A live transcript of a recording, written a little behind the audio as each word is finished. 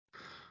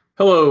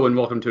Hello and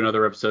welcome to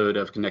another episode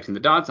of Connecting the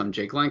Dots. I'm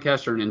Jake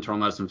Lancaster, an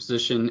internal medicine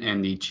physician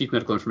and the Chief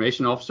Medical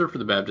Information Officer for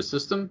the Baptist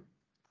System.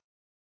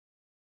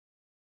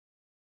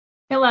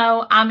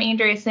 Hello, I'm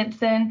Andrea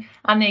Simpson.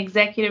 I'm the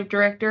Executive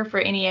Director for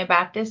NEA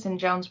Baptist in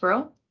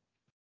Jonesboro.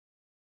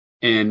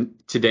 And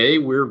today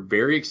we're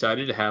very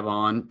excited to have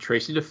on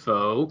Tracy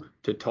Defoe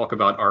to talk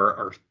about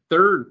our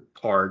third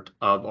part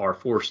of our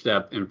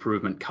four-step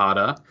improvement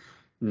kata,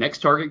 next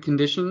target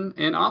condition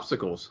and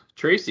obstacles.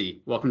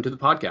 Tracy, welcome to the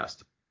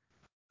podcast.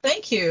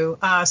 Thank you.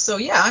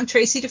 I'm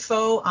Tracy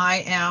Defoe.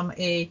 I am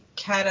a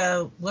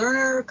kata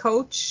learner,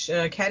 coach,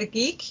 kata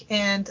geek,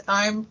 and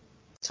I'm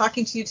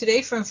talking to you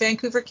today from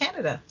Vancouver,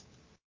 Canada.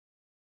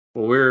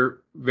 Well, we're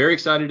very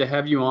excited to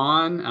have you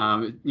on.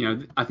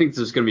 I think this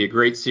is going to be a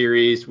great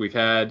series. We've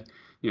had,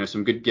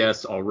 some good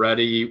guests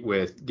already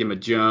with Gemma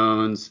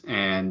Jones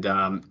and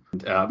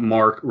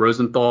Mark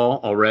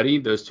Rosenthal already.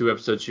 Those two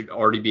episodes should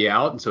already be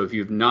out. And so if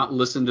you've not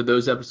listened to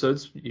those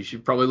episodes, you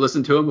should probably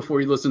listen to them before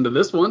you listen to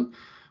this one.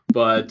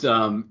 But,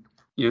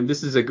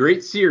 this is a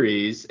great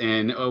series,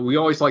 and we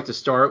always like to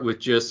start with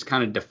just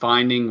kind of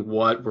defining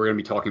what we're going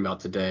to be talking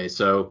about today.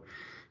 So,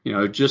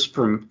 just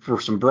for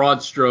some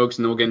broad strokes,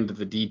 and then we'll get into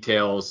the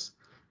details.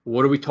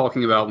 What are we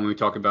talking about when we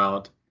talk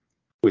about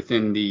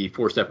within the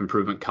four-step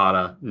improvement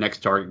kata,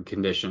 next target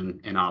condition,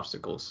 and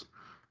obstacles?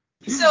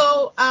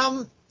 So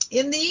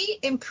in the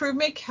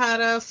improvement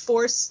kata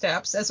 4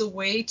 steps, as a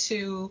way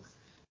to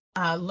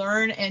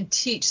learn and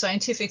teach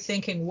scientific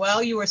thinking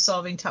while you are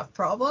solving tough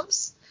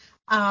problems,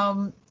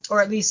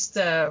 or at least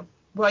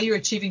while you're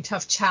achieving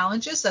tough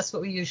challenges, that's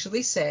what we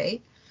usually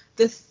say.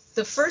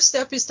 The first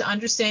step is to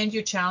understand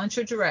your challenge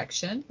or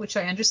direction, which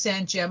I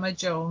understand Gemma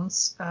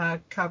Jones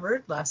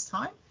covered last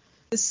time.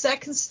 The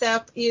second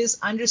step is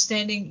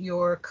understanding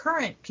your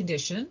current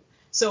condition.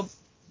 So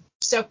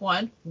step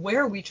 1,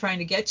 where are we trying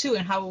to get to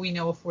and how will we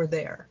know if we're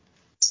there?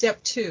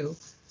 Step 2,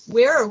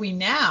 where are we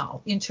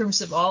now in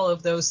terms of all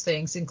of those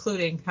things,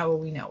 including how will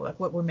we know, like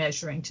what we're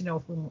measuring to know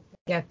if we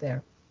get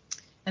there?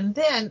 And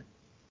then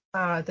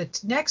the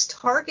next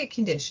target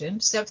condition,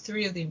 step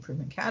 3 of the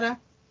improvement kata,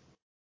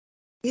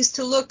 is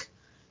to look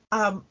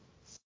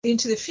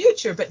into the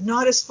future, but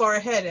not as far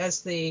ahead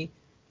as the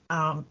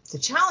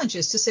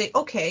challenges, to say,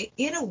 okay,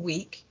 in a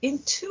week, in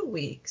 2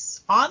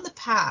 weeks, on the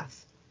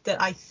path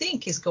that I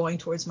think is going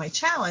towards my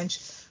challenge,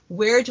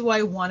 where do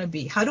I want to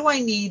be? How do I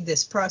need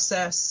this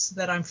process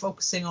that I'm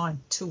focusing on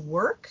to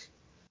work?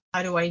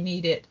 How do I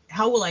need it?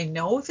 How will I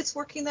know if it's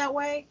working that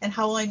way? And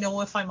how will I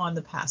know if I'm on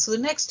the path? So the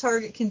next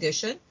target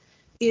condition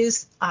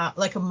is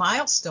like a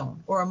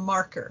milestone or a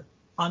marker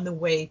on the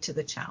way to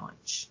the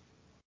challenge.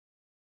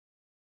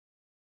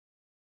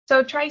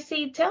 So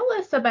Tracy, tell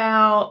us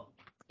about,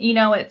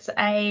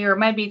 or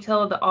maybe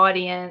tell the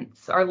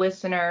audience, our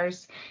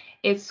listeners,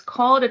 it's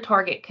called a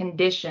target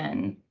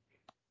condition.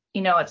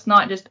 It's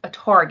not just a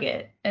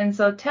target. And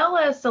so tell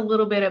us a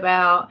little bit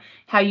about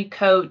how you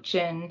coach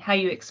and how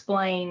you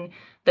explain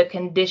the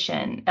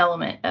condition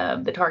element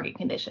of the target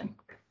condition.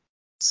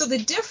 So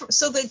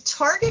the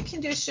target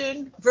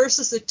condition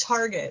versus the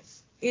target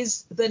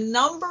is the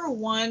number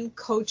one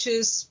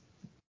coaches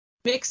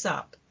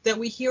mix-up that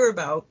we hear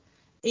about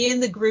in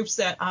the groups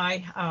that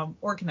I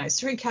organize.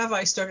 During COVID,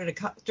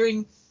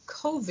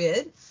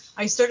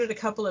 I started a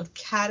couple of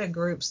kata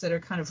groups that are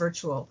kind of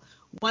virtual.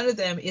 One of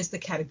them is the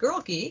Kata Girl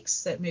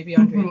Geeks that maybe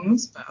Andrea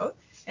knows about,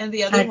 and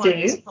the other one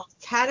is called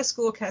Kata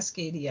School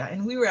Cascadia.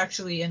 And we were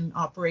actually in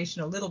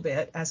operation a little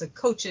bit as a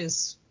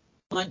coaches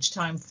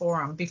lunchtime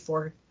forum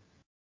before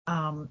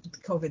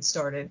COVID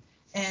started.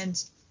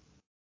 And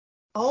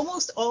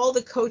almost all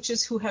the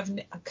coaches who have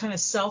kind of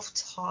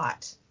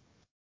self-taught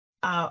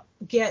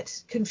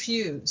get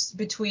confused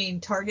between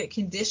target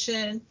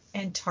condition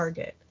and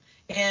target.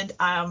 And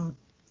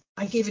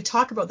I gave a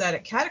talk about that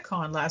at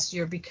Catacon last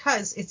year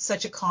because it's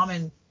such a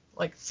common,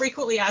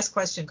 frequently asked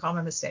question,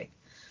 common mistake.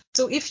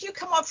 So if you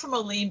come up from a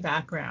lean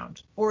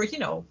background or,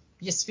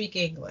 you speak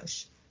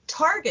English,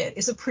 target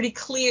is a pretty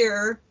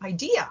clear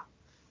idea.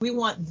 We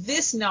want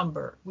this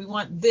number. We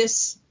want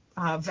this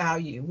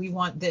value. We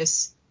want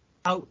this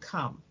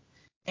outcome.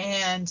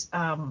 And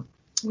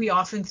we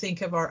often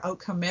think of our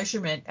outcome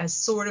measurement as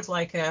sort of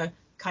like a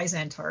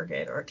Kaizen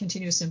target or a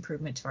continuous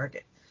improvement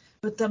target.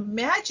 But the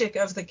magic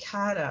of the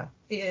kata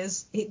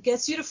is it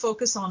gets you to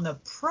focus on the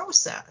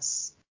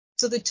process.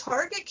 So the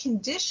target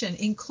condition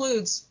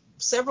includes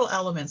several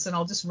elements, and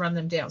I'll just run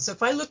them down. So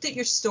if I looked at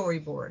your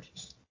storyboard,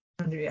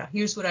 Andrea,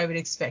 here's what I would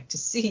expect to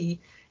see.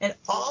 And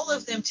all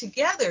of them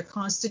together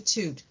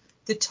constitute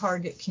the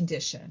target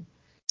condition.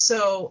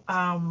 So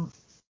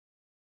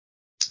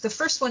the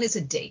first one is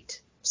a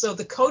date. So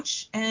the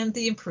coach and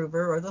the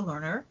improver or the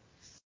learner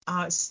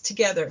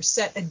together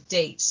set a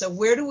date. So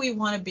where do we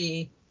want to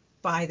be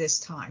by this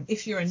time?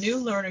 If you're a new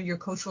learner, your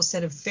coach will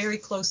set a very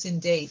close in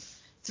date,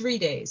 3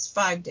 days,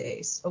 5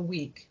 days, a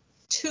week.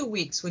 2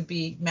 weeks would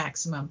be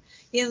maximum.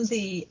 In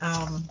the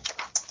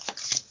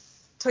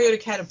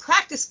Toyota Kata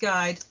practice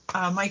guide,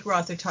 Mike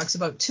Rother talks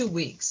about 2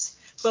 weeks.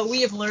 But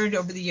we have learned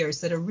over the years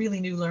that a really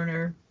new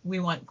learner, we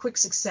want quick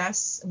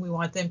success and we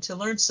want them to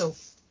learn so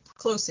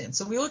close in.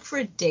 So we look for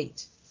a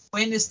date.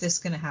 When is this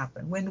going to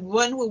happen? When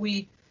will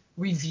we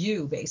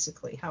review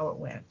basically how it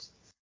went?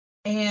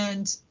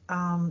 And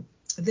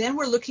then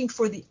we're looking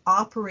for the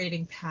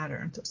operating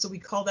pattern. So we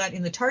call that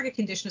in the target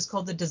condition is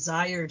called the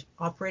desired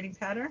operating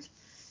pattern.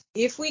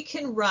 If we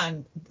can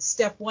run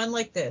step 1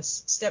 like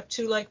this, step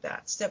 2 like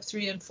that, step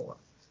 3 and 4,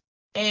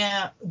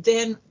 and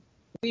then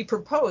we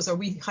propose or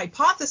we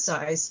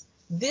hypothesize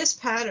this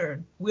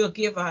pattern will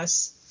give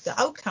us the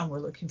outcome we're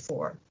looking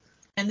for.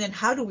 And then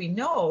how do we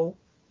know?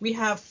 We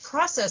have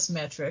process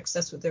metrics,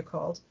 that's what they're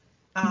called,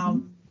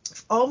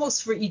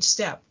 almost for each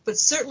step, but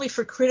certainly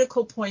for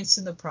critical points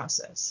in the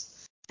process.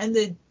 And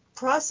the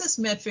process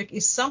metric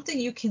is something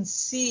you can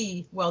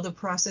see while the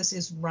process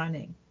is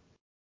running,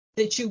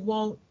 that you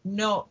won't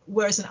know,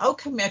 whereas an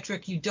outcome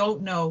metric you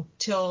don't know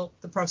till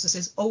the process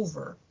is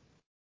over.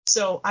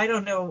 So I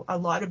don't know a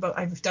lot about,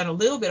 I've done a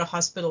little bit of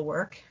hospital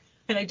work,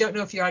 and I don't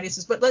know if your audience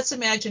is, but let's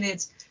imagine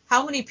it's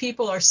how many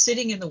people are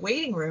sitting in the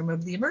waiting room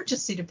of the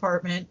emergency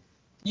department.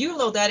 You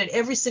know that at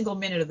every single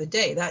minute of the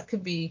day. That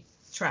could be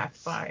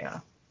tracked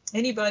by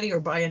anybody or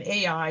by an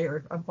AI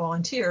or a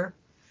volunteer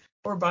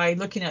or by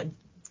looking at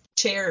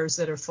chairs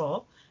that are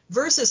full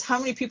versus how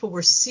many people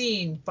were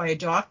seen by a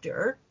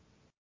doctor,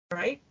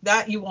 right?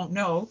 That you won't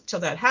know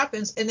till that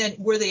happens. And then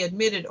were they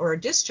admitted or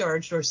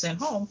discharged or sent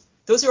home?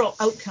 Those are all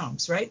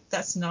outcomes, right?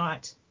 That's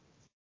not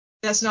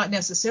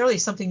necessarily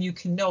something you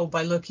can know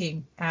by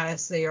looking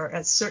as they are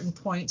at certain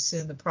points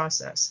in the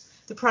process.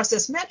 The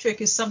process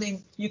metric is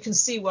something you can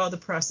see while the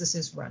process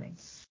is running.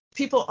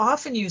 People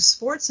often use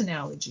sports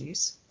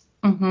analogies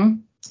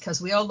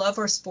because we all love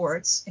our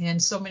sports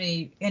and so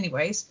many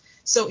anyways.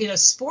 So in a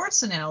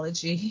sports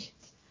analogy,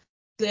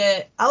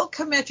 the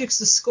outcome metric's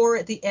the score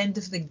at the end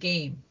of the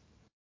game.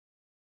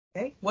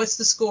 Okay, what's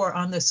the score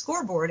on the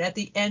scoreboard at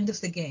the end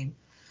of the game?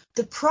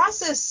 The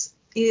process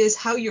is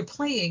how you're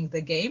playing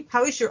the game.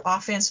 How is your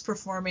offense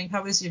performing?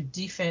 How is your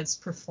defense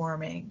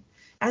performing?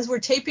 As we're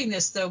taping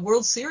this, the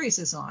World Series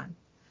is on.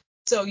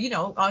 So,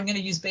 I'm going to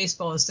use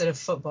baseball instead of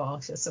football,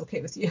 if that's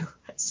okay with you.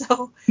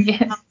 So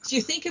if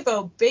you think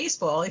about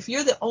baseball, if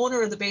you're the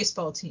owner of the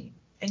baseball team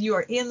and you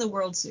are in the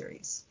World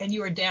Series and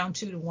you are down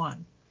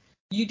 2-1,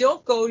 you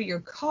don't go to your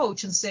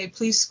coach and say,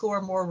 please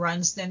score more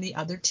runs than the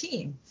other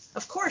team.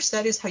 Of course,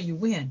 that is how you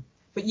win.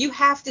 But you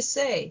have to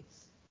say,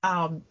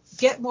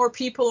 get more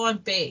people on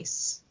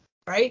base,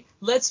 right?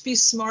 Let's be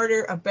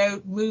smarter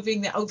about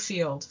moving the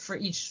outfield for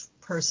each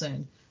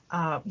person.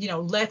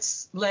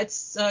 Let's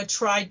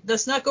try,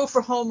 let's not go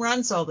for home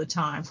runs all the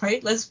time,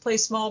 right? Let's play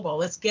small ball.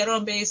 Let's get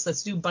on base.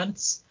 Let's do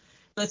bunts.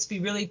 Let's be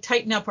really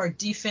tighten up our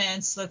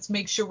defense. Let's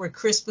make sure we're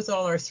crisp with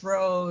all our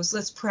throws.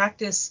 Let's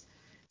practice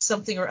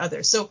something or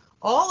other. So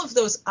all of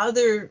those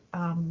other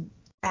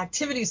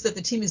activities that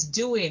the team is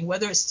doing,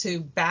 whether it's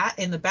to bat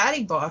in the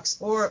batting box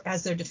or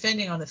as they're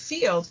defending on the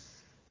field,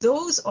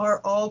 those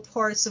are all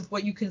parts of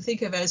what you can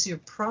think of as your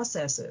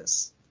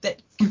processes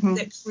that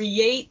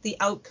create the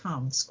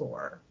outcome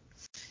score.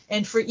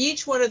 And for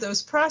each one of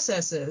those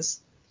processes,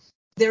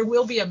 there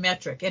will be a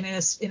metric. And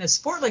in a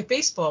sport like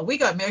baseball, we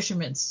got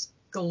measurements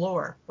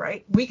galore,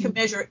 right? We can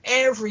measure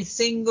every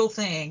single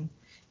thing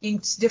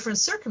in different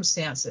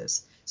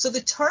circumstances. So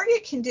the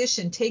target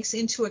condition takes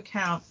into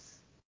account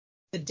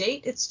the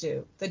date it's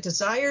due, the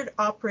desired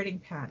operating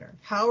pattern,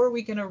 how are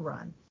we going to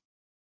run,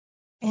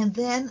 and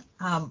then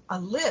a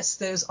list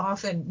that is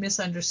often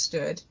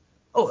misunderstood.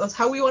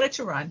 How we want it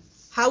to run,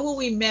 how will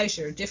we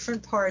measure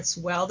different parts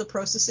while the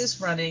process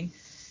is running,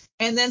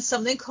 and then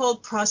something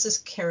called process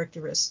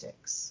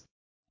characteristics.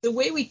 The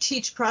way we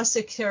teach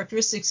process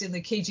characteristics in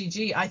the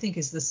KGG, I think,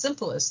 is the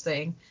simplest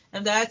thing,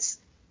 and that's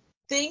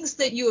things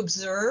that you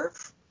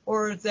observe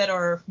or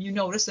that you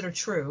notice that are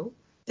true,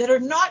 that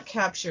are not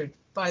captured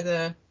by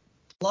the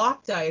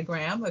block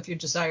diagram of your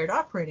desired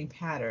operating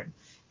pattern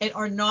and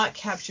are not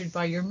captured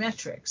by your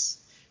metrics.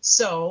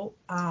 So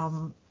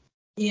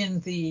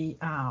in the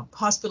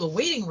hospital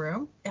waiting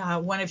room,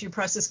 one of your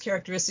process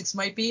characteristics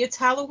might be it's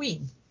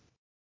Halloween.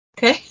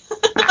 Okay?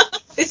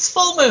 It's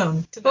full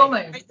moon tonight. Full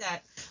moon.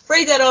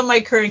 Write that on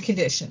my current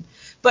condition.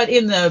 But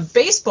in the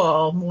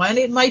baseball one,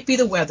 it might be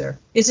the weather.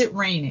 Is it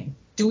raining?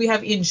 Do we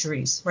have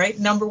injuries, right?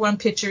 Number one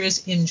pitcher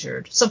is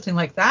injured, something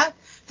like that.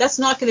 That's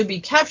not going to be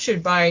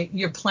captured by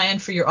your plan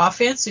for your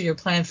offense or your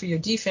plan for your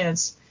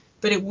defense,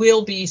 but it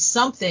will be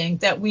something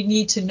that we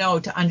need to know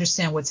to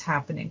understand what's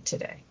happening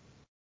today.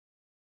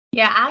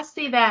 Yeah, I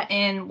see that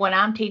when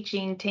I'm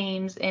teaching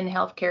teams in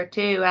healthcare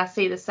too. I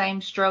see the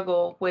same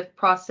struggle with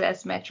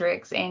process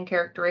metrics and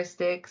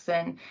characteristics.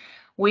 And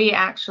we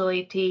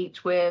actually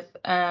teach with,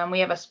 we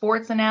have a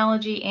sports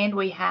analogy and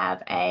we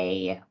have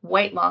a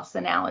weight loss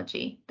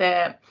analogy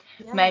that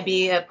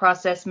maybe a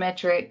process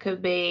metric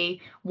could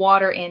be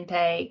water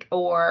intake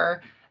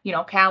or,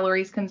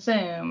 calories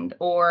consumed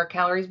or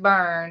calories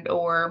burned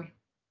or,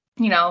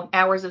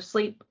 hours of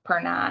sleep per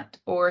night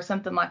or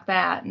something like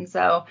that. And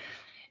so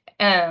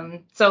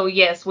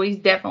yes,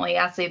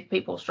 I see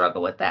people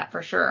struggle with that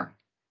for sure.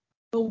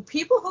 Well,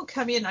 people who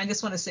come in, I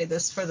just want to say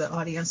this for the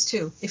audience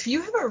too. If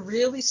you have a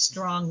really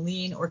strong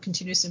lean or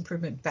continuous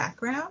improvement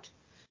background,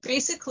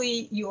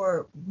 basically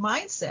your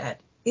mindset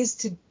is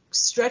to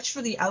stretch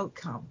for the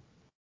outcome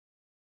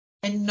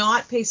and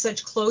not pay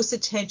such close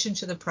attention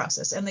to the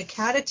process. And the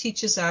kata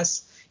teaches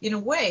us, in a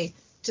way,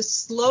 to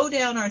slow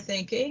down our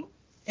thinking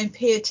and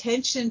pay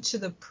attention to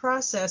the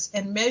process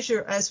and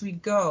measure as we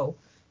go.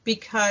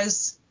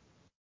 Because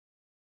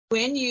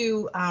when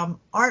you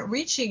aren't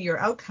reaching your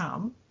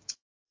outcome,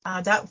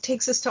 that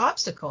takes us to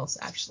obstacles,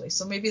 actually.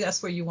 So maybe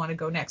that's where you want to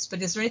go next.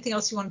 But is there anything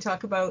else you want to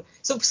talk about?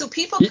 So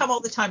people come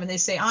all the time and they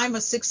say, I'm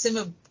a Six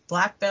Sigma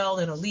black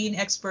belt and a lean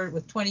expert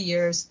with 20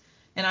 years,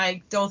 and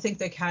I don't think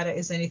that kata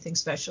is anything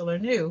special or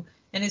new.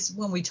 And it's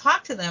when we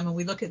talk to them and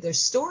we look at their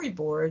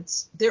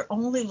storyboards, they're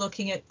only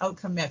looking at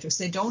outcome metrics.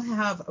 They don't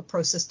have a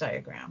process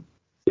diagram.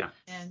 Yeah.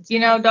 And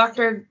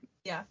Dr.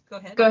 Yeah, go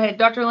ahead. Go ahead,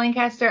 Dr.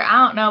 Lancaster.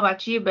 I don't know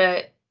about you,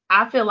 but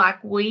I feel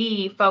like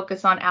we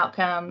focus on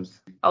outcomes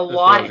a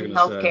lot in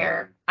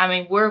healthcare. I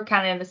mean, we're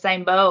kind of in the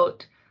same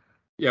boat.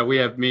 Yeah, we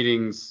have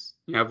meetings,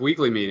 have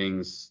weekly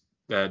meetings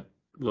that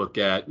look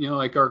at,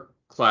 like our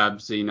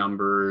CLABSI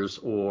numbers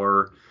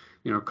or,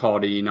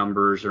 CAUTI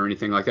numbers or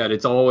anything like that.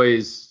 It's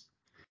always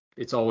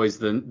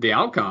the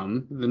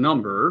outcome, the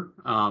number,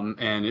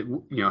 and it,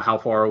 how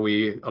far are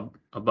we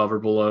above or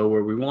below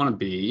where we want to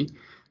be.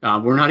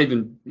 We're not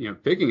even,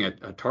 picking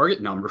a target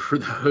number for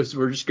those.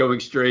 We're just going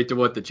straight to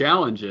what the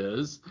challenge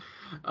is.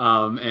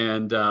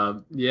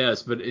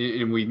 Yes, but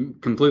and we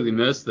completely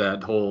missed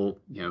that whole,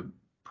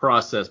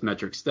 process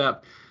metric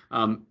step.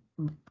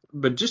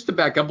 But just to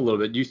back up a little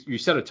bit, you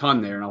said a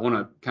ton there, and I want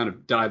to kind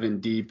of dive in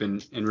deep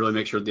and really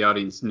make sure the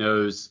audience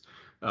knows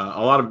a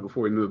lot of it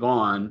before we move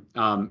on.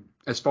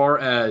 As far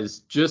as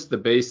just the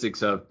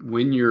basics of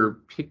when you're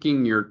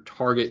picking your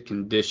target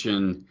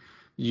condition,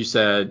 you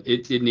said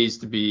it needs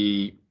to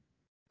be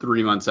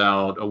 3 months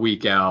out, a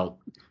week out,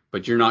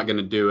 but you're not going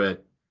to do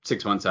it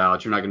 6 months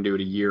out. You're not going to do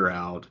it a year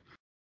out.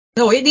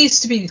 No, it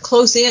needs to be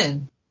close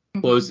in.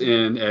 Close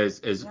in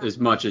as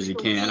much as you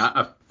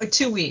can.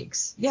 2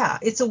 weeks. Yeah,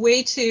 it's a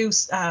way to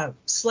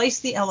slice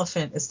the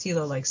elephant, as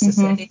Thilo likes to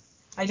say.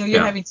 I know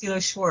you're having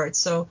Thilo Schwartz,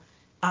 so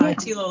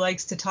Thilo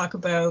likes to talk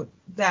about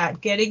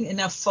that, getting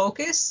enough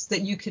focus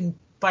that you can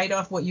bite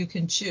off what you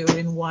can chew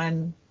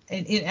in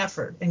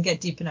effort and get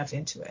deep enough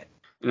into it.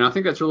 And I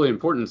think that's really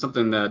important,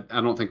 something that I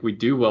don't think we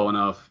do well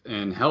enough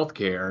in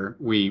healthcare.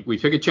 We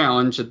pick a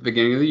challenge at the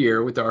beginning of the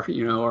year with our,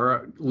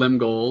 our limb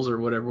goals or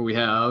whatever we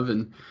have.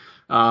 And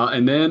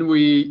then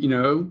we,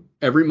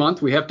 every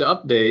month we have to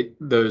update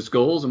those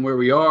goals and where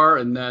we are.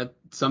 And that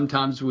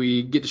sometimes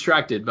we get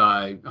distracted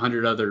by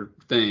 100 other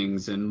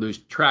things and lose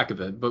track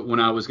of it. But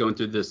when I was going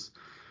through this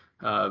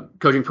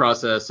coaching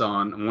process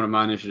on one of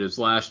my initiatives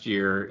last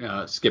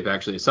year, Skip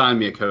actually assigned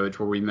me a coach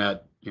where we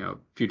met, a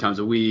few times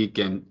a week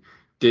and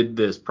did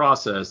this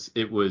process.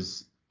 It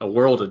was a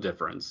world of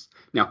difference.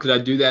 Now, could I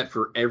do that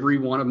for every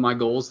one of my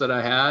goals that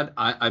I had?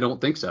 I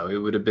don't think so. It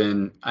would have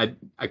been, I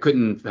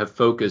couldn't have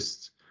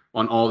focused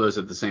on all those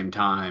at the same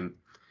time.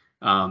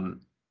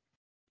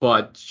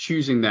 But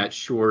choosing that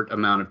short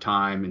amount of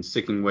time and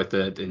sticking with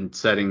it and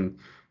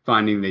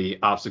finding the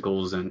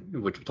obstacles,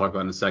 and which we'll talk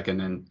about in a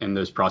second, and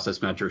those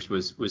process metrics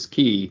was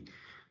key.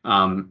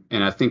 And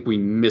I think we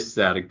missed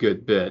that a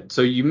good bit.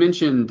 So you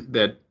mentioned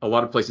that a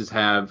lot of places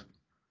have,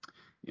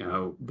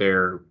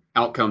 their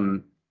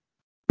outcome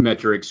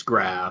metrics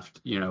graphed,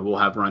 we'll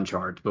have run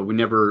charts, but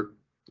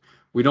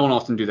we don't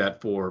often do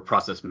that for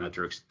process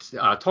metrics.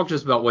 Talk to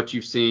us about what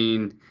you've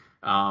seen,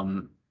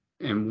 and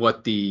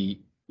what the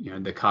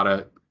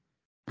kata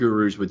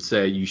gurus would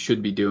say you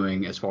should be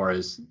doing as far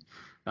as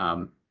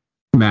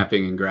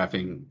mapping and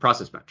graphing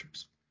process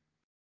metrics.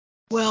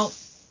 Well,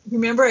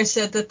 remember I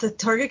said that the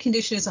target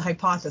condition is a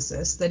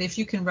hypothesis, that if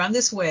you can run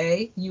this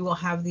way, you will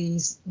have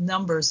these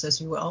numbers, as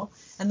you will.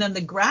 And then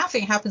the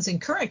graphing happens in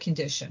current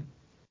condition.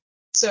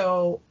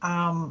 So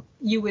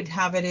you would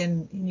have it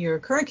in your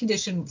current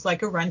condition,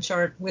 like a run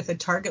chart with a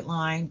target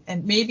line,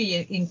 and maybe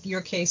in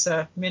your case,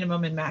 a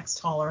minimum and max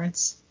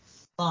tolerance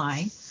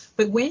line.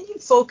 But when you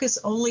focus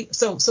only,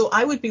 so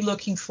I would be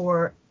looking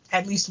for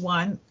at least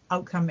one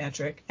outcome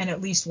metric and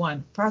at least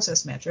one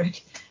process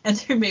metric, and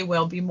there may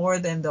well be more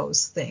than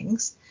those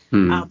things.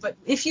 But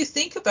if you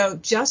think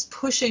about just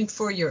pushing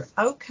for your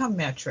outcome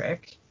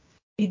metric,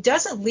 it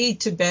doesn't lead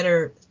to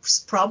better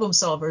problem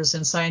solvers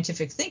and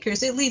scientific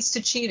thinkers. It leads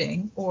to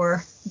cheating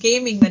or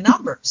gaming the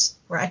numbers,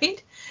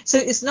 right? So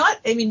it's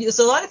not, there's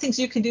a lot of things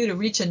you can do to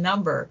reach a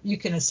number. You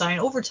can assign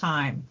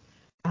overtime.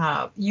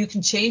 You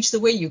can change the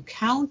way you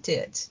count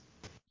it.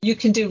 You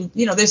can do,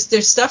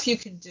 there's stuff you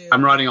can do.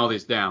 I'm writing all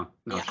these down.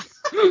 No.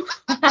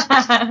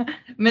 Yeah.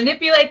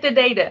 Manipulate the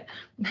data.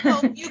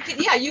 Well, you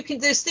can,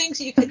 there's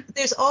things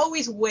there's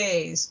always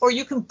ways, or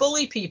you can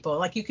bully people,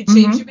 like you could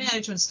change your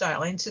management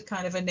style into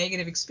kind of a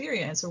negative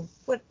experience or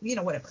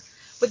whatever.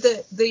 But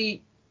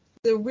the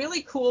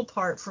really cool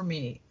part for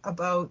me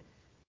about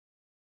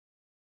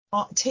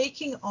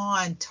taking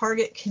on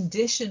target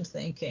condition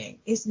thinking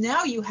is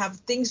now you have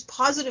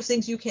positive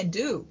things you can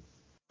do.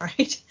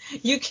 Right?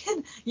 You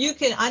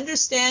can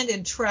understand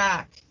and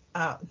track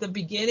the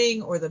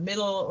beginning or the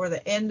middle or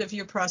the end of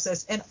your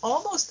process, and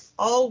almost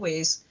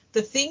always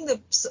the thing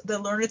the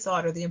learner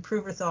thought or the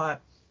improver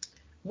thought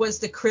was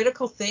the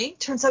critical thing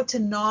turns out to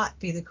not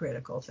be the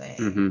critical thing.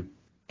 Mm-hmm.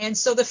 And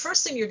so the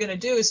first thing you're going to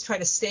do is try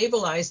to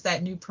stabilize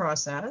that new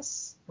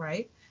process,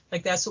 right?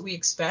 Like that's what we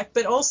expect.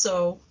 But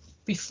also,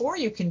 before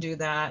you can do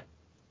that,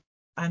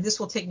 and this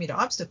will take me to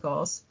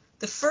obstacles,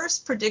 the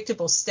first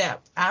predictable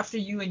step after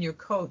you and your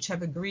coach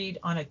have agreed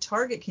on a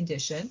target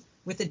condition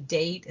with a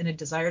date and a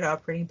desired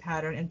operating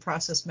pattern and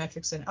process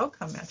metrics and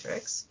outcome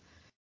metrics,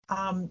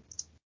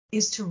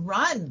 is to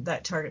run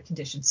that target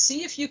condition.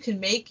 See if you can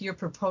make your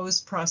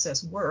proposed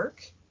process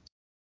work.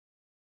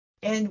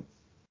 And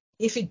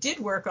if it did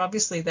work,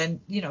 obviously,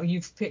 then,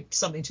 you've picked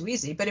something too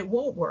easy, but it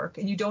won't work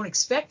and you don't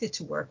expect it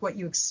to work. What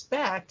you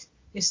expect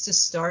is to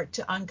start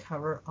to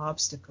uncover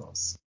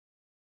obstacles.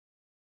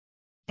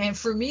 And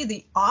for me,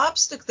 the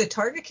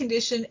target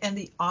condition and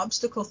the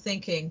obstacle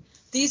thinking,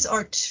 these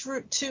are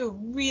two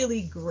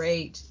really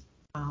great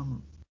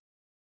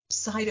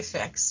side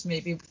effects,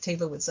 maybe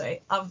Taylor would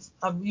say, of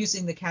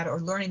using the kata or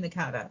learning the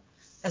kata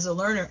as a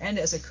learner and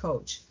as a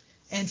coach.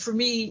 And for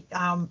me,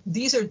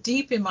 these are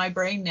deep in my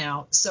brain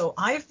now. So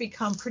I've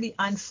become pretty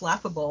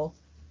unflappable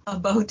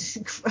about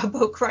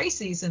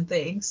crises and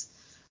things,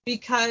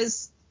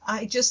 because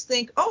I just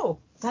think, oh,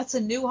 that's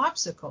a new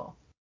obstacle.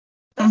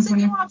 That's a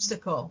new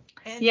obstacle.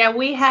 And yeah,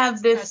 we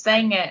have this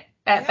thing at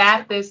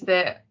Baptist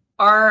that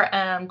our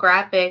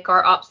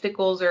our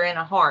obstacles are in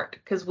a heart,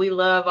 because we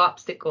love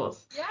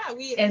obstacles. Yeah,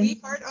 we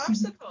heart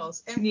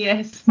obstacles. And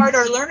yes. we heart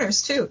our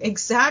learners too.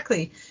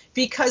 Exactly.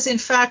 Because in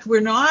fact, we're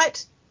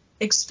not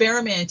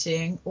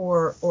experimenting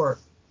or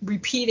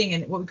repeating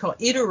and what we call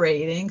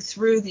iterating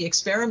through the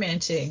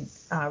experimenting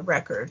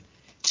record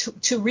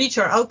to reach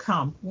our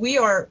outcome. We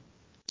are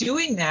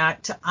doing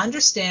that to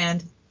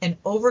understand and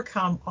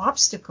overcome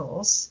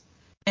obstacles.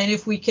 And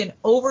if we can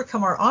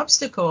overcome our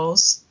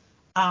obstacles,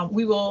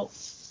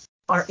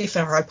 if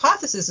our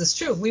hypothesis is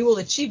true, we will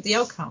achieve the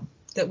outcome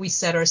that we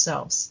set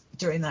ourselves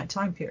during that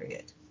time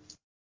period.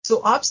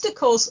 So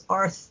obstacles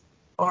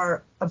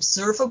are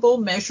observable,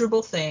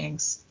 measurable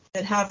things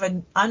that have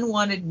an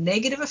unwanted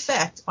negative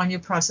effect on your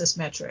process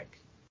metric.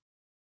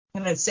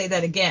 I'm going to say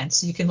that again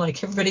so you can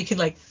everybody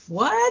can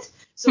what?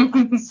 So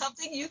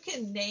something you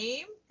can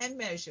name and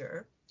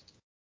measure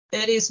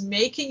that is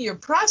making your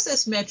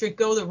process metric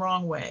go the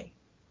wrong way.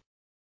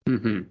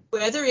 Mm-hmm.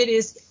 Whether it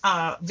is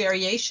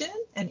variation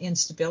and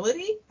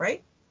instability,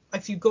 right?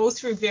 If you go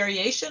through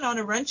variation on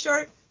a run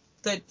chart,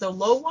 the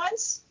low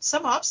ones,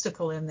 some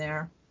obstacle in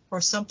there or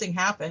something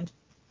happened.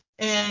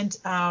 And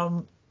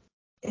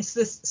it's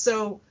this.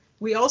 So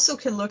we also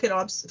can look at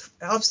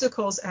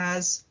obstacles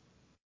as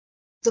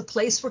the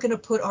place we're going to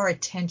put our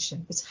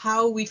attention. It's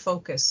how we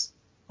focus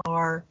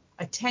our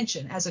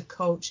attention as a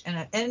coach,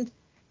 and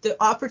the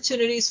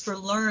opportunities for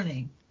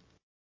learning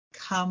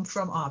come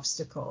from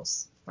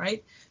obstacles,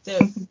 right?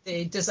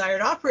 The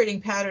desired operating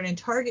pattern and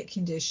target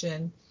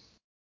condition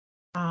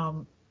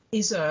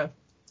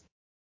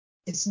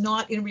it's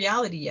not in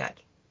reality yet.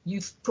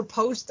 You've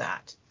proposed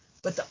that,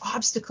 but the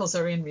obstacles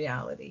are in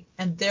reality,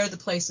 and they're the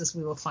places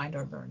we will find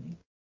our learning.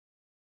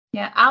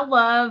 Yeah, I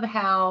love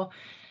how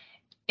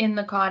in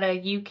the kata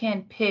you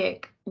can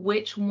pick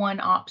which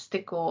one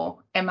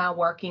obstacle am I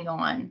working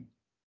on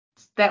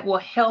that will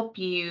help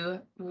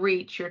you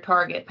reach your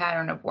target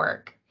pattern of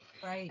work.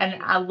 Right.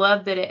 And I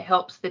love that it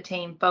helps the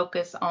team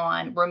focus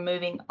on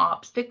removing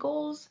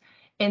obstacles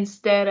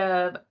instead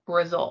of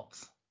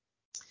results.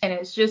 And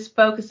it just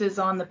focuses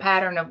on the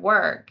pattern of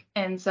work.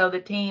 And so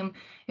the team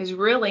is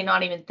really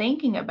not even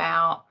thinking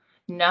about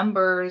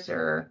numbers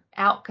or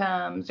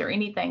outcomes or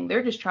anything.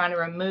 They're just trying to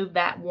remove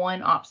that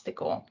one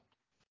obstacle.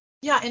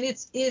 Yeah, and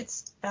it's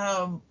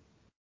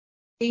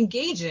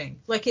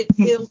engaging.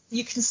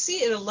 You can see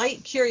it a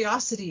light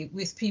curiosity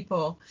with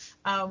people.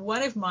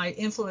 One of my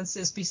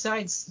influences,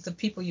 besides the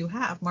people you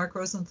have, Mark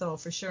Rosenthal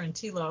for sure, and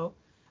Thilo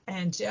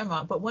and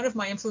Gemma, but one of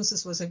my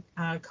influences was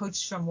a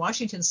coach from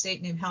Washington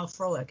State named Hal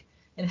Froelich.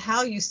 And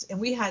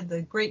we had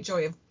the great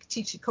joy of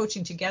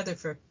coaching together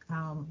for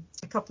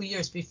a couple of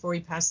years before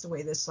he passed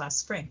away this last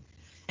spring.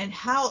 And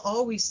Hal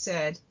always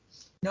said,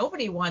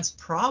 nobody wants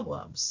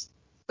problems,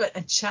 but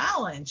a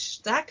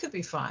challenge, that could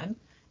be fun.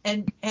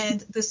 And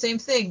the same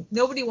thing,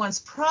 nobody wants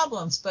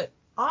problems, but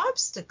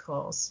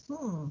obstacles,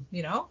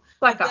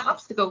 Like an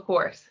obstacle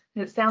course.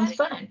 It sounds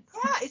fun.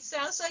 Yeah, it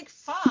sounds like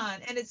fun,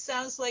 and it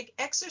sounds like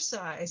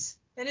exercise,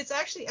 and it's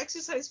actually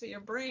exercise for your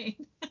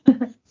brain.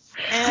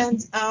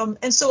 And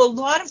so a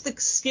lot of the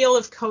skill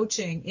of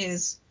coaching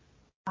is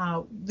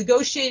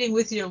negotiating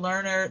with your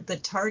learner the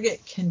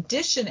target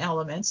condition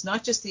elements,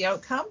 not just the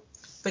outcome,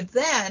 but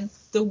then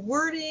the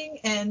wording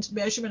and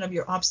measurement of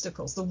your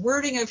obstacles, the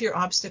wording of your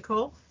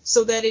obstacle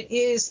so that it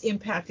is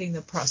impacting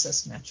the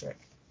process metric.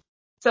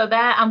 So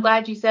I'm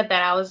glad you said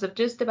that. I was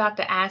just about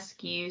to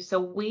ask you. So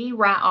we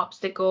write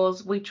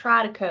obstacles. We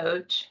try to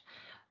coach,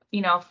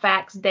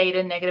 facts,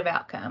 data, negative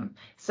outcome.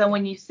 So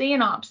when you see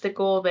an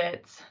obstacle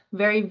that's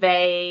very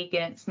vague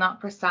and it's not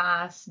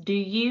precise, do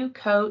you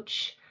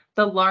coach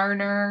the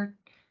learner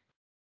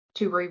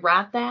to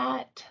rewrite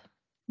that?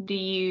 Do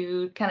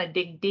you kind of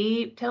dig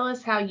deep? Tell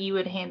us how you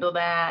would handle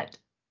that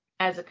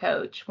as a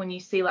coach when you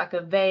see like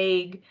a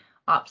vague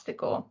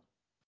obstacle.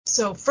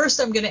 So first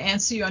I'm going to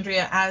answer you,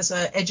 Andrea, as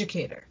an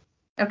educator.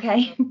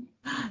 Okay.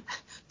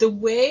 The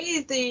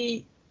way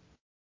the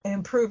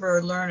improver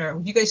or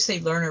learner, you guys say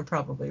learner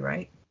probably,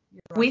 right?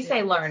 We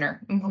say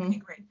learner. Mm-hmm. Okay,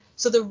 great.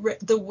 So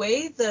the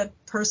way the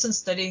person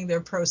studying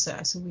their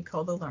process, who we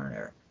call the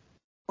learner,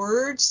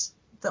 words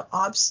the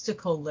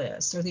obstacle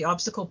list, or the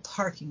obstacle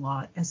parking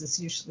lot, as it's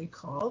usually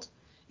called,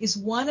 is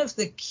one of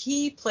the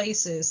key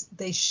places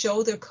they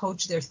show their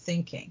coach their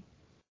thinking,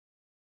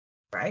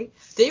 right?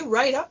 They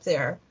write up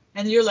there,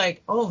 and you're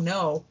like, oh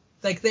no,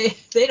 like they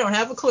don't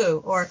have a clue,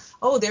 or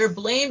oh, they're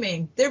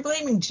blaming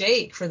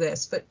Jake for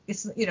this, but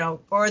it's,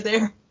 or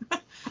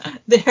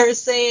they're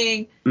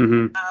saying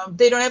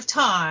they don't have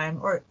time,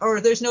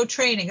 or there's no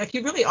training. Like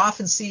you really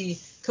often see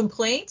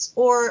complaints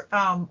or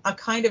a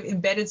kind of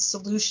embedded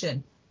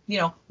solution.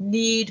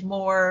 Need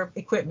more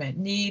equipment,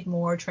 need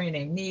more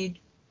training, need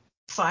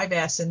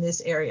 5S in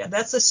this area.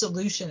 That's a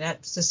solution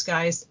that's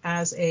disguised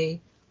as an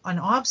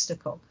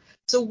obstacle.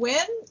 So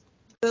when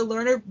the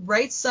learner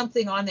writes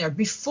something on there,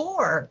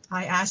 before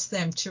I ask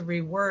them to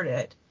reword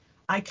it,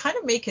 I kind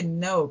of make a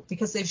note,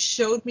 because they've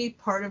showed me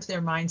part of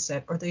their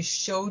mindset, or they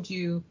showed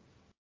you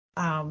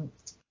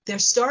their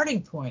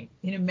starting point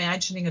in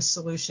imagining a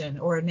solution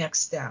or a next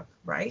step,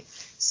 right?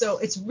 So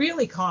it's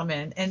really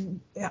common, and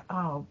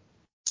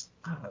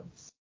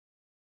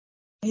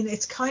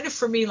it's kind of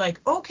for me like,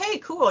 okay,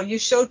 cool, you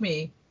showed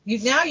me.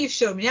 You've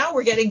showed me. Now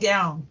we're getting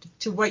down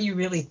to what you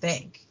really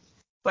think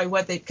by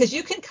what because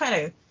you can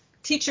kind of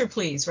teacher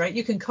please, right?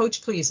 You can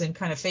coach please and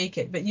kind of fake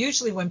it. But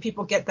usually when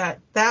people get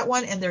that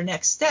one and their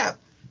next step,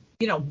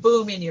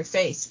 boom in your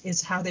face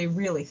is how they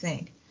really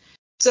think.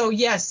 So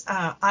yes,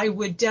 I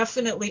would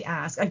definitely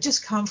ask. I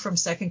just come from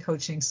second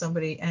coaching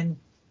somebody, and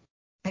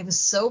I was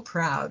so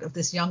proud of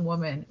this young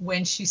woman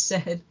when she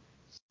said,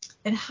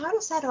 and how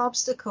does that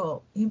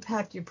obstacle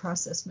impact your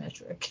process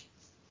metric?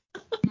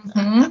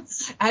 Mm-hmm.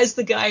 As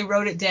the guy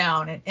wrote it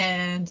down,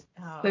 and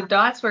the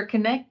dots were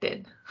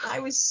connected.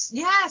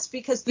 Yes,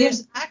 because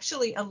there's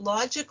actually a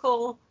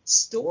logical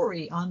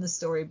story on the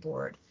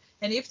storyboard,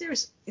 and if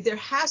there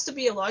has to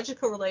be a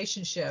logical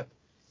relationship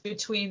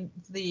between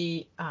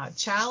the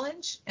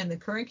challenge and the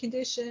current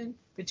condition,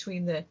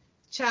 between the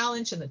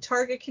challenge and the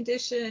target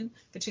condition,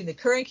 between the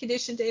current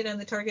condition data and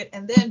the target,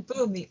 and then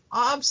boom, the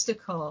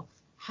obstacle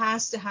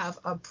has to have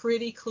a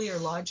pretty clear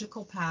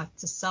logical path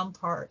to some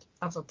part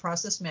of a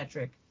process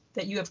metric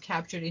that you have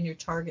captured in your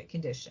target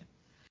condition.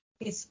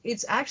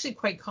 It's actually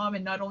quite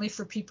common not only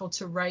for people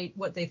to write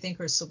what they think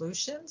are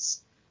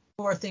solutions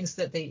or things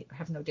that they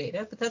have no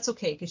data, but that's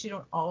okay because you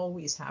don't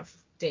always have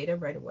data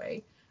right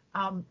away.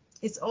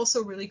 It's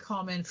also really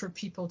common for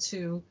people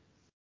to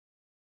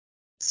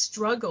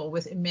struggle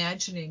with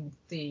imagining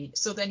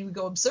so then we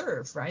go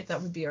observe, right?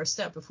 That would be our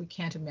step if we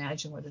can't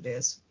imagine what it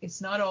is.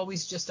 It's not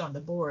always just on the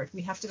board.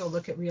 We have to go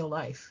look at real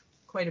life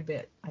quite a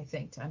bit, I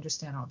think, to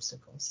understand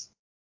obstacles.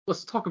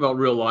 Let's talk about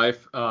real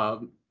life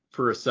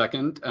for a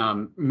second.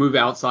 Move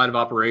outside of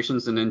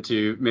operations and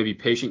into maybe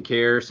patient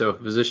care. So a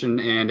physician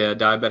and a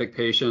diabetic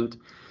patient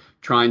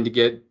trying to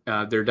get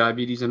their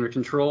diabetes under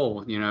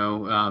control,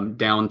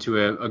 down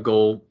to a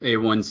goal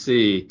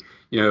A1C.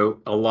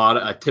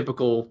 A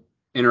typical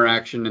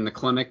interaction in the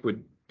clinic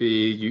would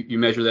be you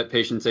measure that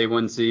patient's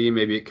A1C,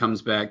 maybe it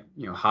comes back,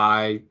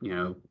 high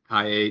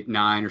 8,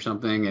 9 or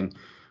something, and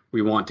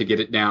we want to get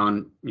it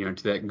down,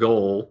 to that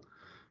goal.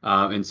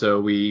 And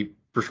so we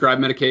prescribe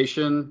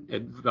medication,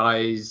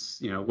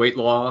 advise, weight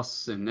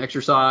loss and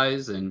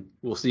exercise, and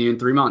we'll see you in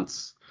 3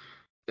 months.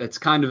 It's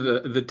kind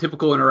of the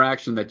typical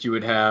interaction that you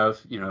would have.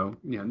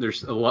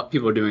 There's a lot,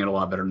 people are doing it a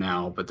lot better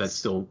now, but that's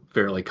still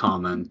fairly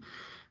common.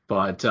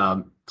 But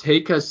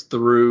take us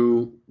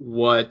through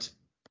what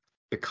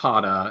the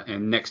CADA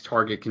and next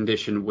target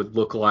condition would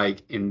look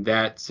like in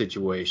that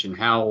situation.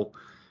 How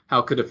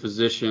could a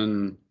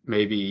physician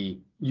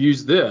maybe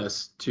use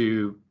this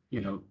to,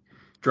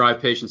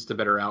 drive patients to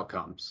better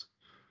outcomes?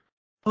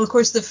 Well, of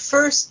course, the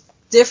first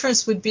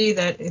difference would be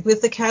that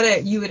with the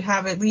CADA, you would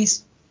have at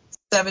least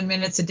 7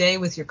 minutes a day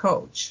with your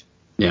coach.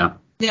 Yeah.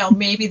 Now,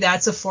 maybe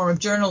that's a form of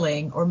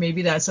journaling, or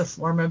maybe that's a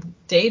form of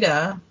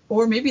data,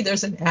 or maybe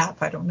there's an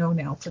app. I don't know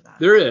now for that.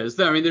 There is.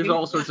 I mean, there's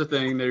all sorts of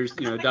things. There's,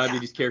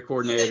 diabetes care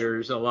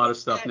coordinators, a lot of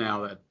stuff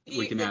now that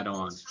we can add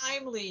on.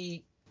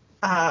 Timely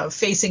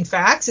facing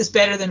facts is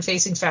better than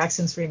facing facts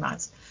in 3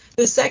 months.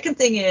 The second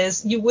thing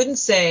is, you wouldn't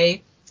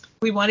say,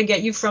 we want to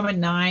get you from a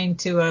 9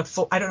 to a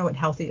 4. I don't know what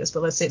healthy is,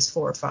 but let's say it's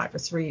 4 or 5 or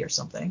 3 or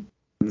something.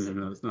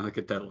 No, it's not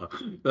get that low.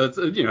 That's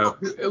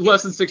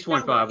less than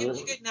 6.5. Give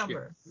me a good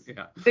number.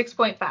 Yeah.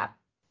 6.5.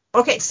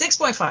 Okay,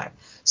 6.5.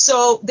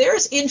 So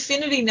there's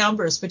infinity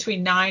numbers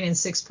between 9 and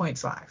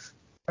 6.5,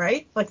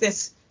 right? Like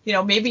this,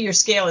 maybe your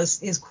scale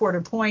is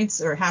quarter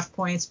points or half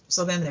points.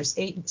 So then there's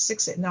 8 and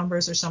 6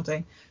 numbers or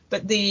something.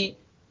 But the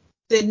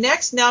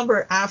next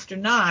number after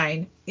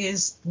 9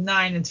 is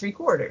 9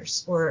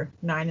 3/4 or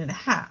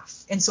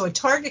 9.5. And so a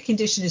target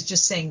condition is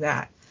just saying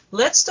that.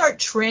 Let's start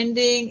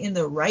trending in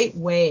the right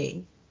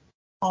way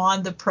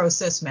on the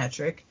process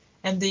metric.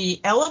 And the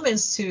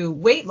elements to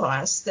weight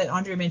loss that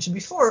Andrea mentioned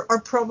before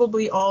are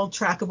probably all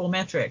trackable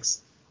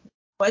metrics.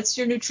 What's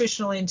your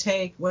nutritional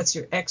intake? What's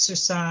your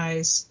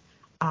exercise?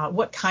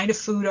 What kind of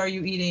food are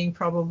you eating?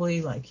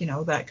 Probably like,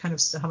 that kind of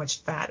stuff. How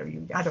much fat are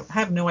you? I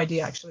have no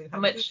idea actually. How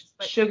much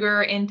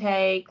sugar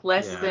intake,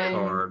 less than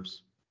carbs.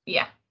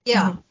 Yeah.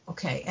 Yeah.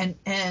 Okay.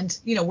 And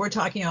we're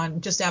talking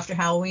on just after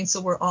Halloween,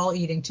 so we're all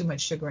eating too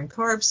much sugar and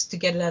carbs to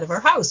get it out of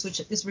our house,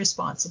 which is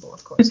responsible,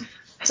 of course.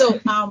 So,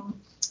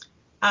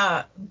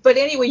 but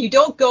anyway, you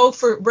don't go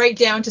for right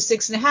down to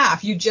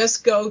 6.5. You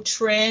just go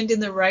trend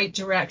in the right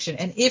direction.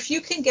 And if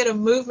you can get a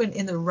movement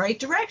in the right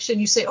direction,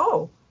 you say,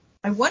 oh,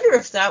 I wonder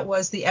if that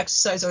was the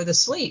exercise or the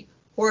sleep,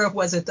 or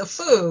was it the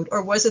food,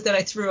 or was it that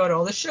I threw out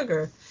all the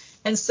sugar?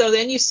 And so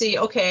then you see,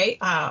 okay,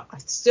 I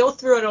still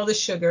threw out all the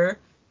sugar,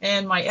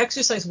 and my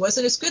exercise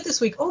wasn't as good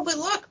this week. Oh, but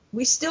look,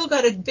 we still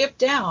got a dip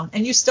down.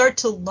 And you start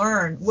to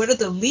learn what are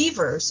the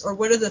levers or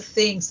what are the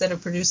things that are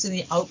producing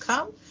the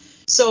outcome.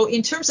 So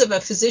in terms of a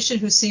physician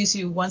who sees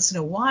you once in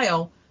a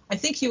while, I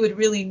think you would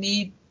really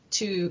need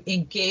to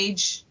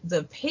engage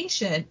the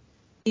patient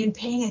in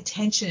paying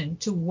attention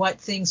to what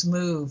things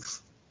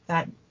move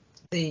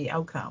the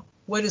outcome.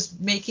 What is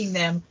making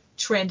them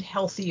trend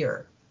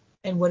healthier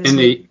and what is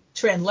making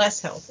trend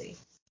less healthy.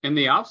 And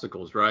the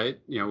obstacles, right?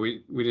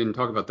 We didn't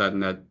talk about that in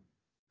that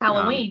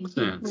Halloween.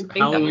 Sense.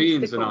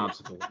 Halloween's an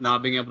obstacle.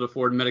 Not being able to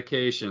afford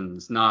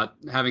medications, not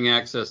having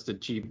access to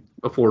cheap,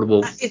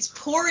 affordable, it's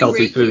pouring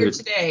healthy right food. Here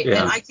today,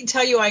 yeah. And I can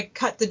tell you I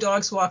cut the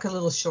dog's walk a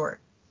little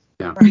short.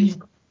 Yeah. Right?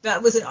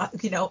 That was an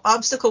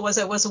obstacle was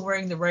I wasn't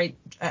wearing the right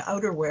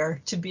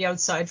outerwear to be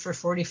outside for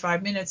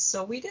 45 minutes,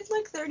 so we did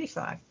like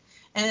 35.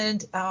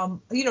 And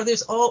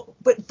there's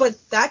but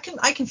I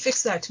can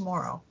fix that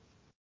tomorrow.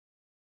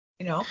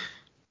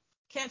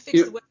 Can't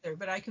fix the weather,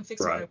 but I can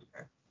fix what I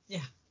wear. Yeah.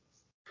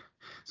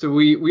 So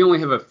we only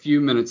have a few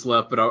minutes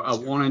left, but I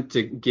wanted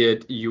to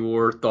get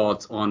your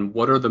thoughts on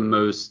what are the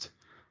most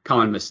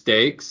common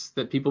mistakes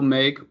that people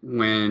make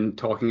when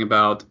talking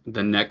about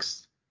the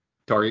next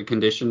target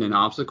condition and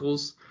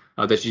obstacles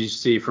that you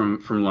see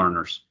from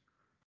learners.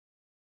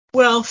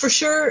 Well, for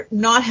sure,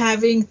 not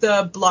having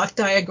the block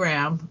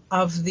diagram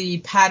of the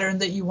pattern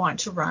that you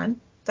want to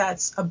run,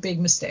 that's a big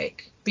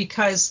mistake,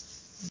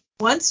 because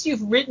once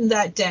you've written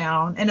that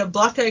down, and a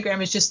block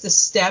diagram is just the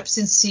steps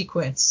in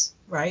sequence,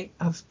 right,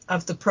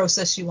 of the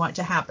process you want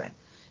to happen.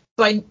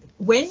 But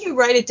when you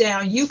write it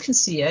down, you can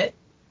see it.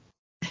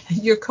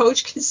 Your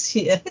coach can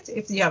see it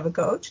if you have a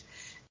coach.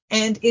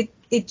 And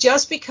it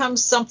just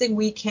becomes something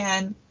we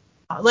can,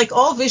 like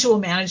all visual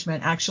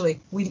management, actually,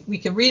 we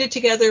can read it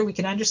together, we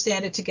can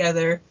understand it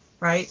together,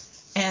 right?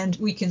 And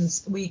we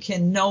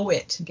can know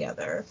it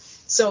together.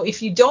 So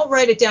if you don't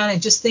write it down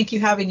and just think you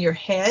have in your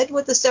head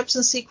what the steps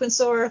in sequence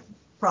are,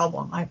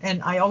 problem.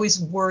 I always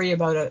worry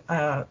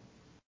about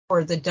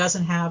or that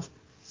doesn't have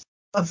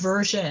a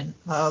version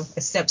of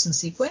a steps in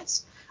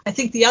sequence. I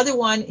think the other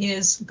one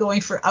is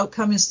going for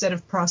outcome instead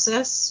of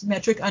process,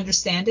 metric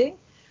understanding,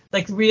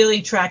 like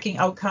really tracking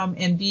outcome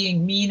and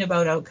being mean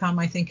about outcome,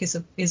 I think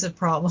is a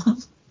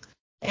problem.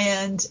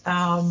 And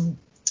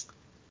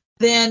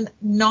then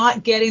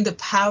not getting the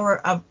power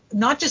of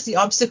not just the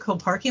obstacle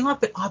parking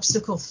lot, but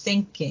obstacle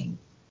thinking,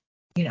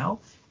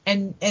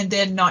 and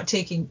then not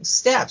taking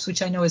steps,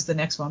 which I know is the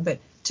next one, but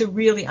to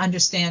really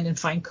understand and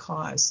find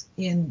cause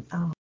in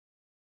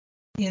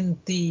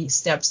the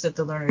steps that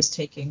the learner is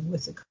taking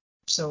with the coach.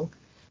 So,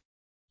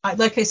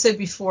 like I said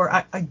before,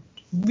 a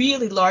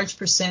really large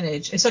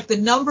percentage, it's like the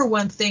number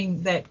one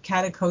thing that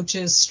CATA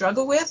coaches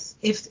struggle with,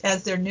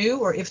 as they're new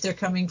or if they're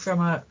coming from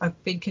a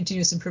big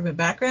continuous improvement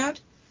background,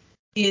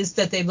 is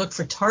that they look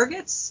for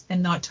targets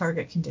and not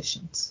target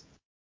conditions.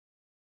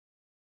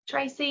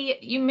 Tracy,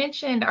 you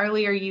mentioned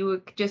earlier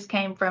you just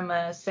came from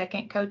a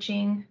second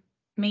coaching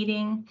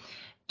meeting.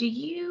 Do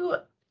you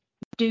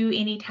do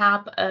any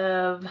type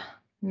of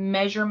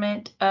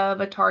measurement of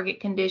a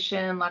target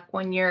condition, like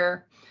when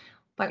you're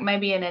like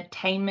maybe an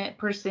attainment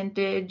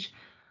percentage,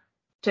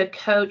 to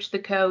coach the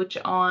coach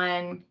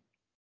on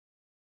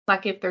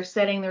like if they're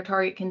setting their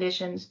target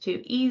conditions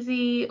too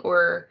easy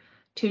or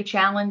too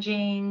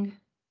challenging?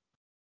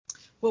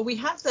 Well, we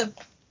have the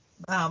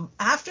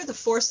after the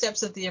 4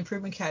 steps of the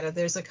improvement kata,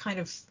 there's a kind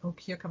of,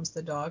 here comes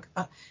the dog.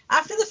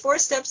 After the 4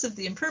 steps of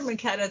the improvement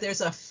kata,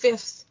 there's a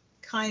 5th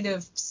kind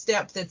of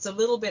step that's a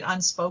little bit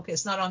unspoken.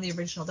 It's not on the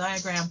original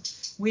diagram,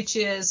 which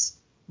is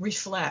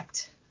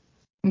reflect.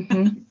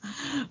 Mm-hmm.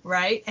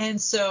 Right? And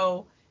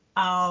so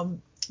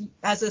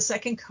as a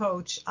second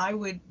coach, I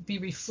would be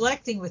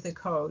reflecting with a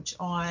coach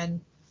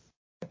on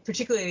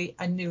particularly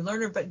a new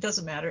learner, but it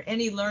doesn't matter.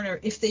 Any learner,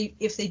 if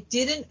they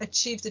didn't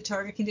achieve the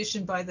target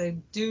condition by the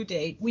due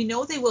date, we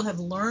know they will have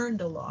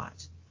learned a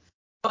lot.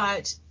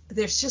 But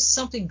there's just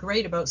something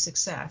great about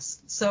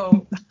success.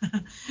 So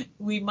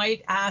we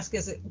might ask,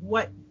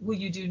 what will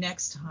you do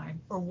next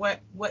time? Or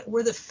what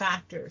were the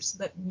factors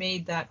that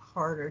made that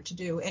harder to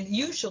do? And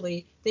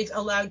usually they've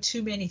allowed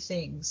too many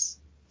things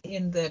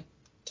in the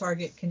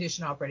target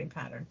condition operating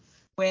pattern.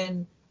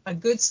 When a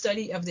good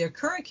study of their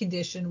current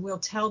condition will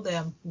tell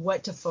them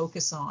what to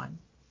focus on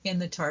in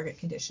the target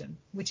condition.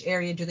 Which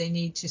area do they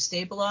need to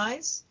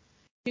stabilize?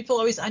 People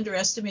always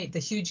underestimate the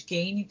huge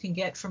gain you can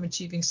get from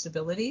achieving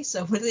stability.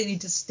 So what do they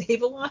need to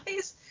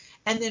stabilize?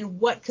 And then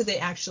what could they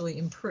actually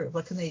improve?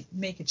 What can they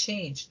make a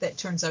change that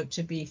turns out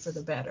to be for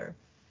the better?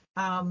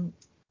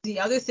 The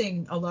other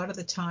thing, a lot of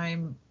the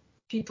time,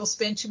 people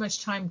spend too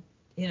much time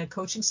in a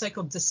coaching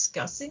cycle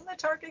discussing the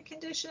target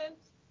condition.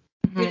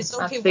 Mm-hmm. It's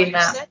okay while you're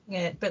setting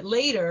it, but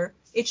later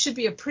it should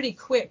be a pretty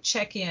quick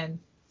check-in.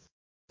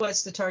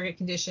 What's the target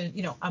condition?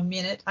 A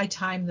minute. I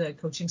time the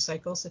coaching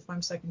cycles if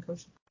I'm second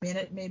coach. A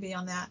minute maybe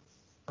on that.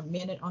 A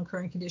minute on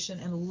current condition,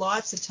 and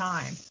lots of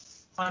time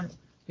on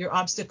your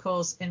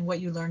obstacles and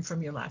what you learned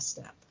from your last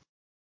step.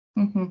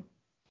 Mm-hmm.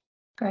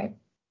 Great.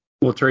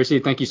 Well, Tracy,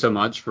 thank you so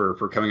much for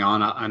coming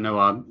on. I know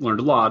I learned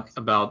a lot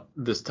about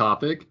this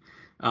topic.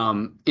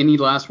 Any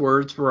last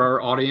words for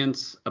our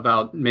audience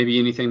about maybe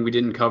anything we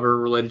didn't cover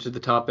related to the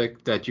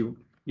topic that you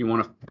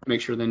want to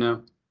make sure they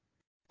know?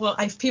 Well,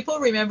 if people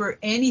remember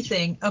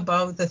anything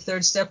about the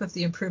third step of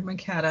the improvement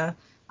kata,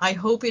 I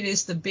hope it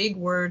is the big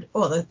word.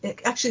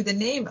 Actually, the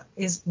name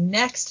is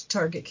next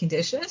target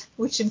condition,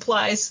 which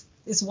implies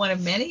is one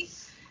of many,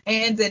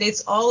 and that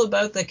it's all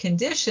about the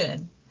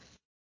condition.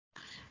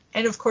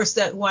 And of course,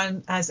 that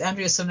one, as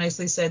Andrea so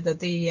nicely said, that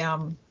the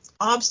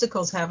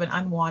obstacles have an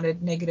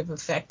unwanted negative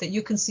effect that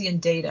you can see in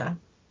data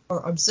or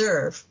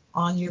observe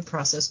on your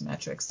process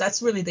metrics.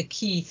 That's really the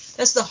key.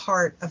 That's the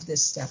heart of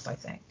this step, I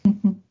think.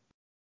 Mm-hmm.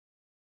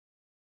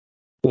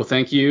 Well,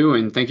 thank you,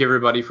 and thank you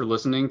everybody for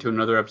listening to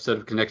another episode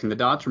of Connecting the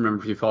Dots.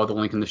 Remember, if you follow the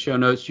link in the show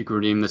notes, you can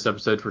redeem this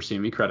episode for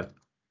CME credit.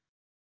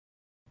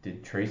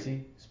 Did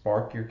Tracy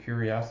spark your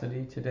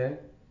curiosity today?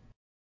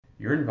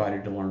 You're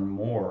invited to learn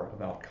more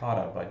about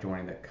kata by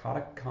joining the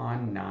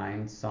KataCon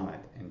 9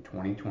 Summit in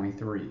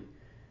 2023.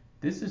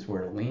 This is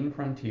where Lean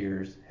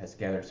Frontiers has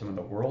gathered some of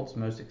the world's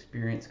most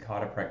experienced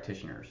kata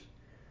practitioners.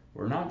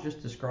 We're not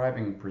just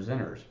describing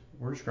presenters,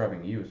 we're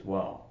describing you as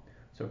well.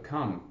 So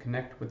come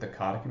connect with the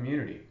kata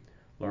community,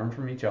 learn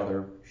from each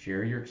other,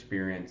 share your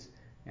experience,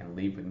 and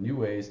leave with new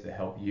ways to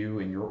help you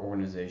and your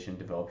organization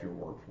develop your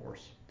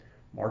workforce.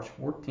 March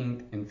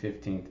 14th and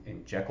 15th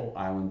in Jekyll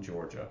Island,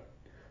 Georgia.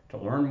 To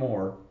learn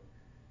more,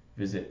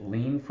 visit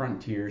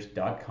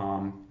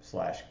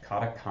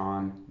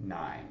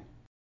leanfrontiers.com/KataCon9.